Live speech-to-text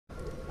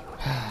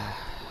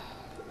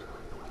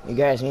You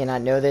guys may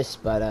not know this,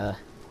 but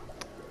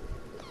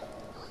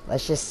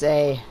let's just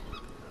say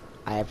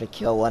I have to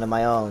kill one of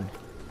my own,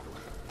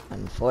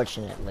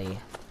 unfortunately.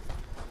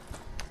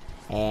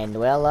 And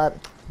well,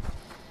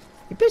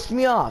 he pissed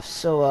me off,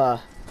 so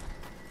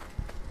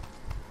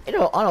you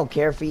know, I don't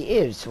care if he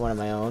is one of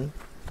my own.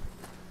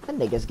 That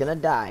nigga's gonna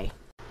die.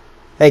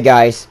 Hey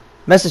guys,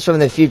 message from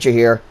the future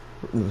here.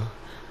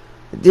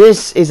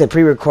 This is a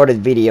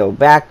pre-recorded video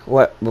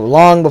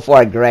long before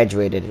I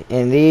graduated,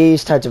 and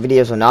these types of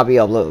videos will not be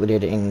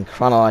uploaded in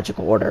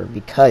chronological order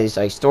because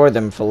I store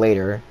them for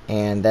later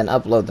and then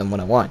upload them when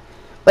I want.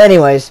 But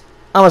anyways,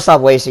 I'm gonna stop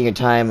wasting your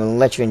time and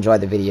let you enjoy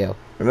the video.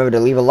 Remember to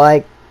leave a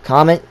like,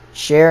 comment,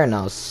 share, and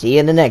I'll see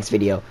you in the next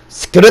video.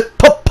 Skidit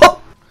pop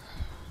pop.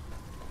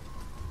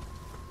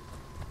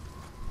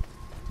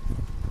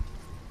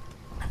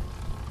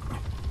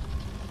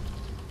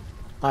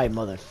 Hi,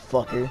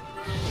 motherfucker.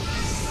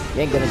 You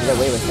ain't gonna get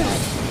away with that.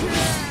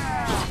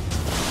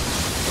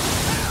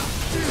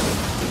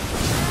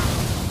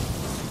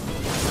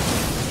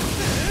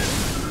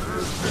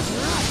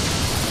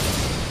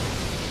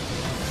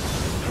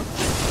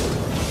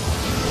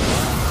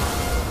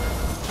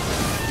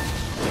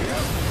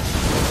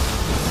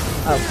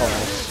 Of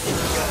course.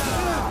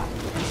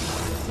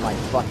 My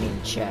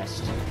fucking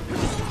chest.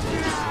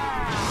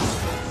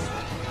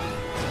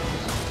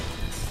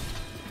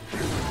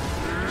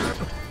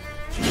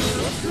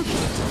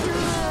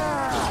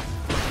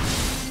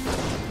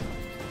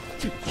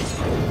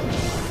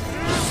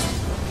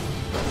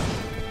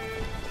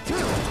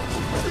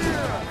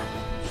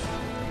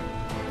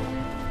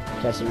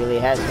 Jesse really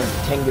has been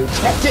Tengu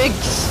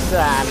tactics.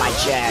 Ah, my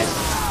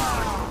chest.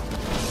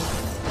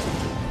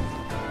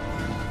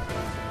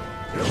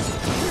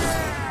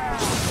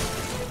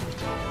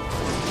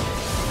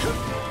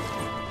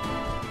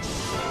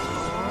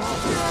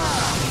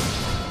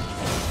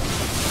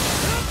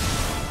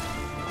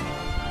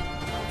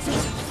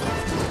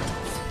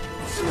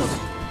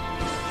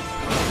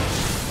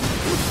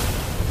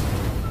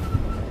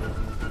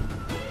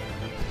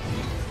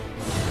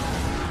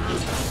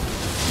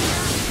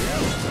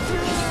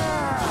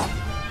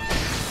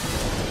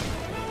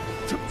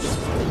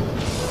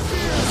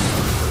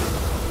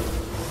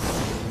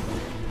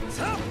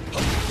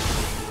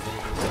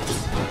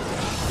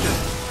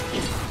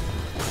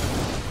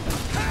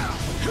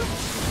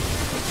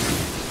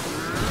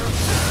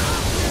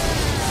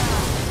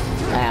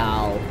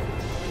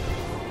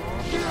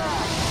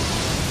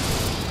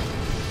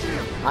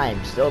 I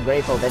am still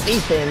grateful that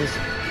these things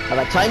have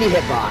a tiny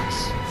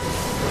hitbox.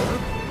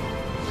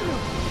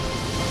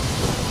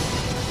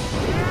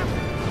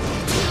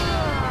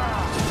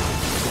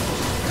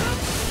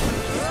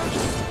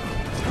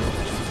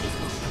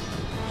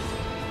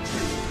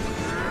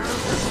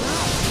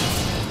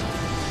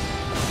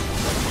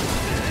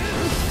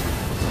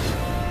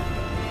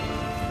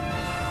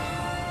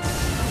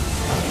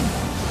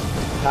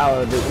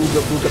 Power of the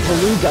Ooga Booga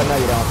Palooga. No,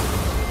 you don't.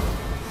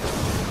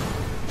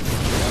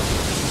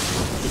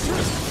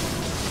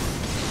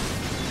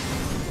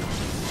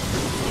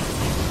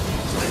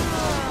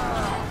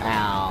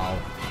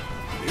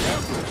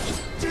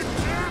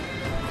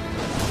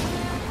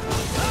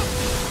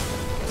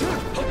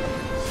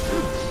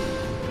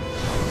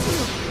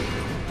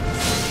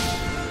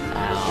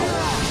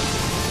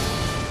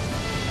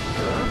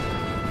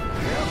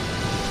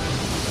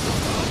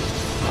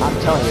 I'm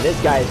telling you,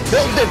 this guy is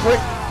built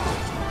different.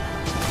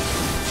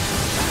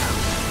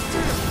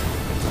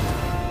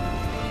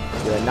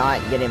 You're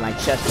not getting my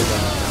chest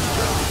again.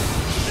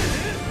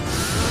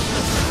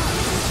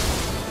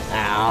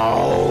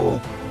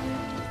 Ow.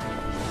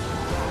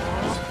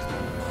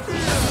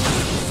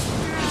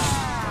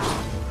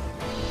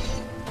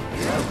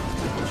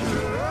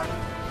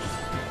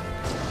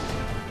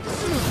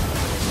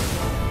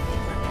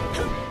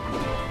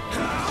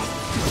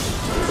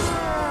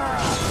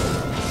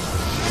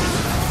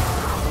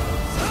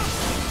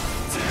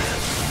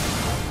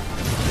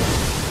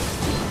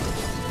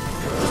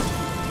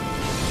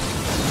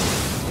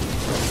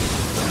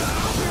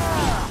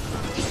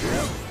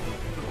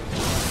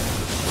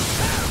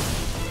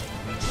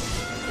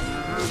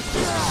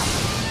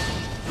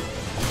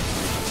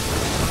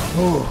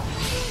 Ooh.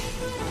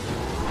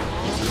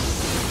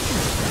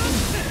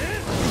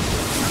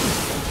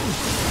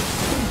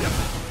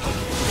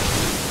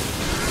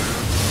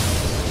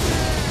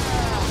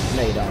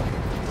 No, you don't.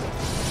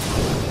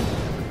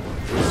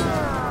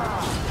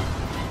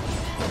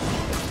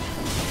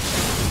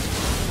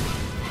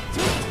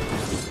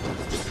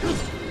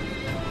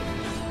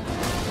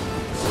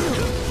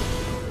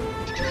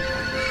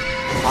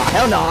 Oh,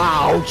 hell no.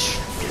 Ouch.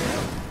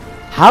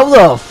 How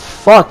the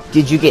fuck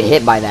did you get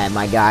hit by that,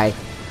 my guy?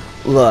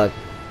 Look,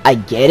 I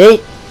get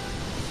it.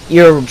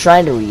 You're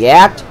trying to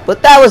react,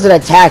 but that was an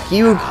attack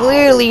you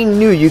clearly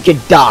knew you could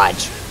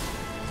dodge.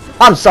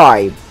 I'm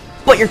sorry,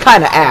 but you're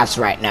kinda ass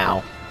right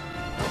now.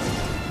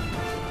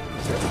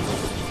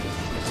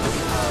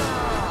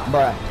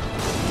 Bruh.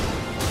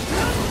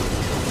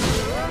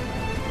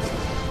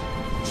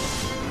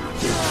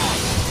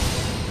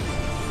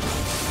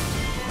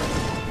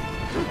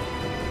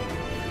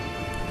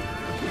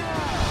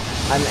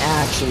 I'm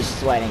actually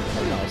sweating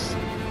for this.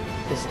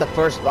 This is the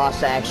first boss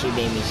that actually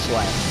made me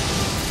sweat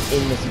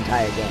in this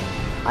entire game.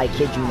 I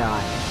kid you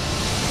not.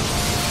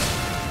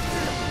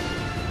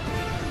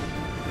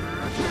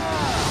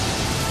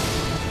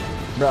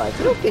 Bro, if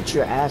you don't get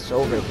your ass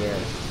over here,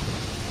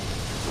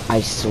 I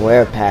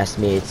swear past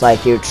me, it's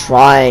like you're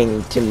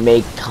trying to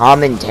make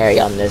commentary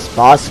on this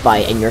boss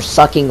fight and you're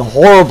sucking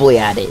horribly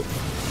at it.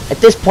 At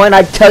this point,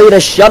 I'd tell you to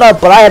shut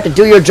up, but I have to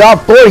do your job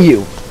for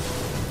you.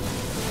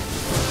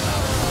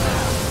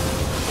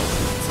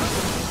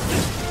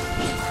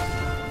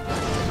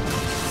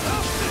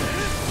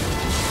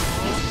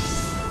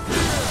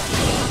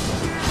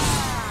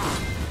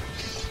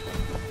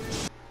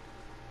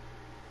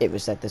 It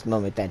was at this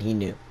moment that he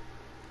knew.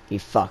 He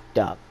fucked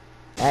up.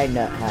 I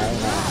know.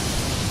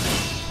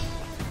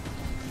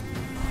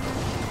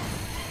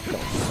 Don't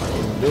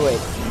fucking do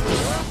it.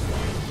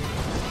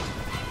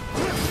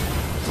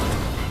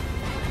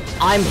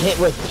 I'm hit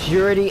with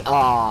purity.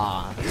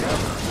 Ah.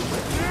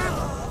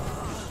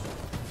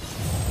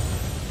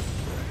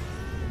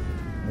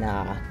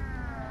 Nah.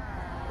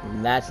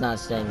 That's not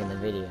staying in the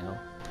video.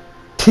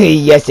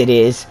 Yes, it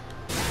is.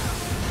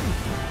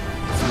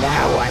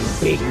 Now I'm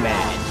big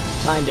man.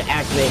 Time to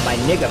activate my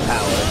nigga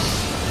powers.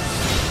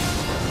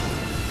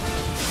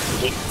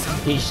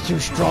 He's too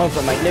strong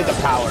for my nigga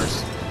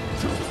powers.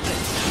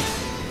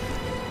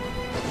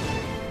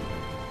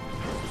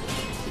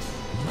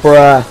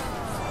 Bruh.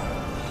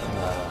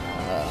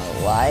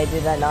 Why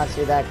did I not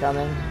see that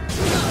coming?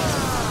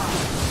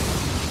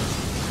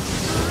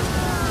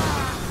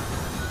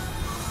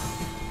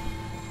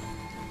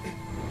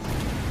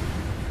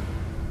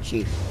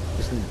 Chief,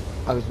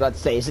 I was about to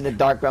say, isn't the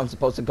Dark Realm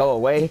supposed to go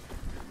away?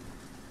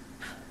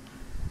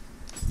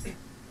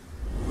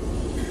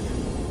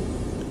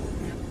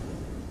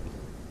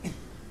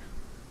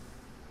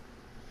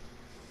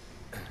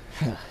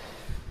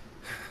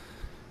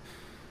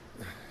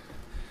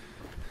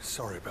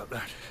 Sorry about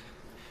that.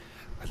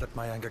 I let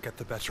my anger get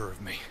the better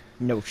of me.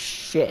 No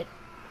shit.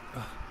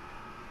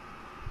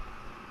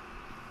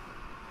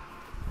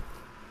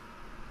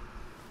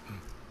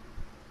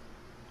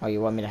 Oh,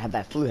 you want me to have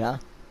that flute, huh?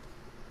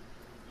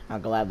 I'll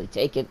gladly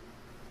take it.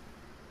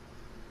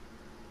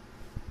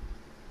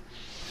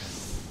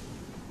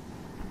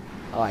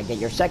 Oh, I get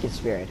your second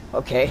spirit.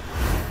 Okay.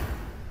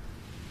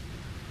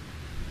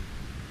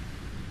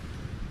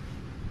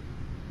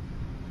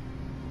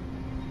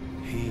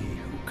 He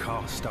who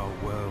cast our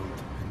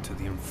world into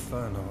the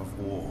inferno of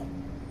war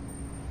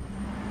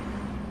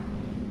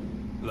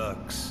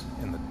lurks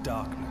in the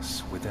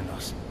darkness within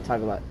us.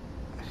 Talk about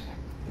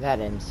that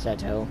in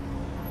Seto.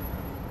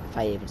 If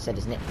I even said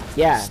his name.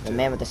 Yeah, Still, the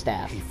man with the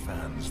staff. He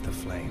fans the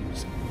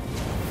flames.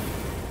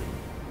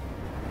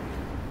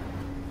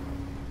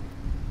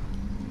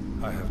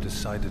 I have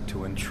decided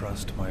to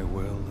entrust my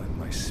will and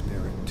my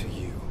spirit to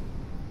you.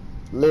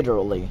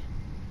 Literally.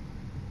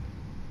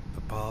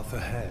 The path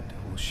ahead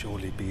will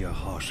surely be a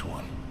harsh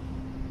one.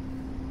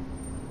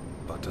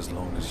 But as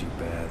long as you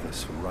bear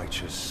this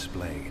righteous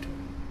blade,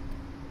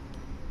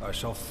 I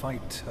shall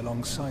fight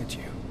alongside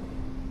you.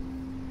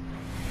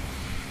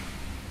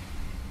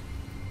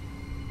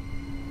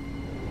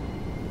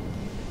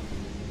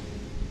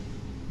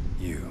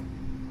 You,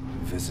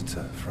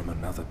 visitor from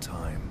another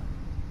time.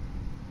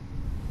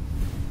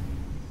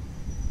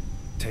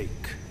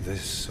 Take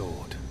this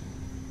sword.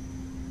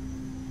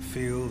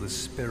 Feel the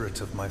spirit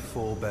of my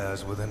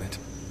forebears within it.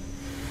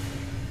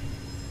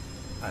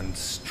 And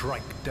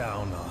strike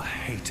down our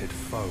hated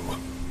foe.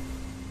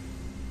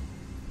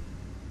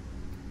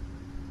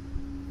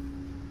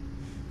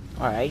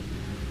 Alright.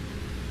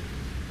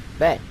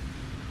 Bet.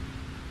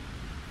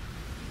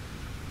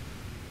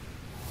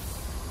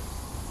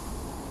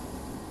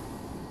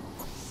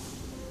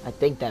 I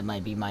think that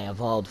might be my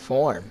evolved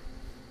form.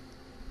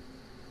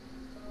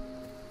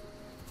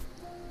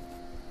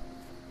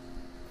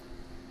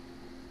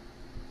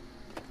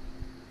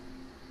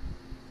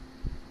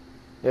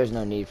 There's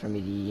no need for me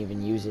to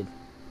even use it.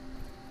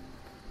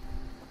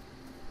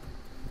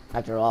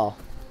 After all,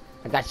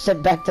 I got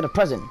sent back to the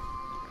present.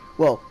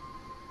 Well,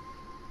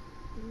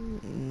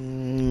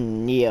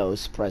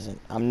 Neo's present.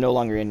 I'm no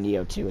longer in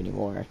Neo 2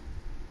 anymore.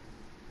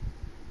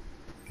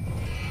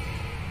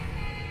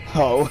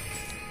 Ho.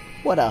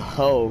 What a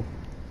hoe.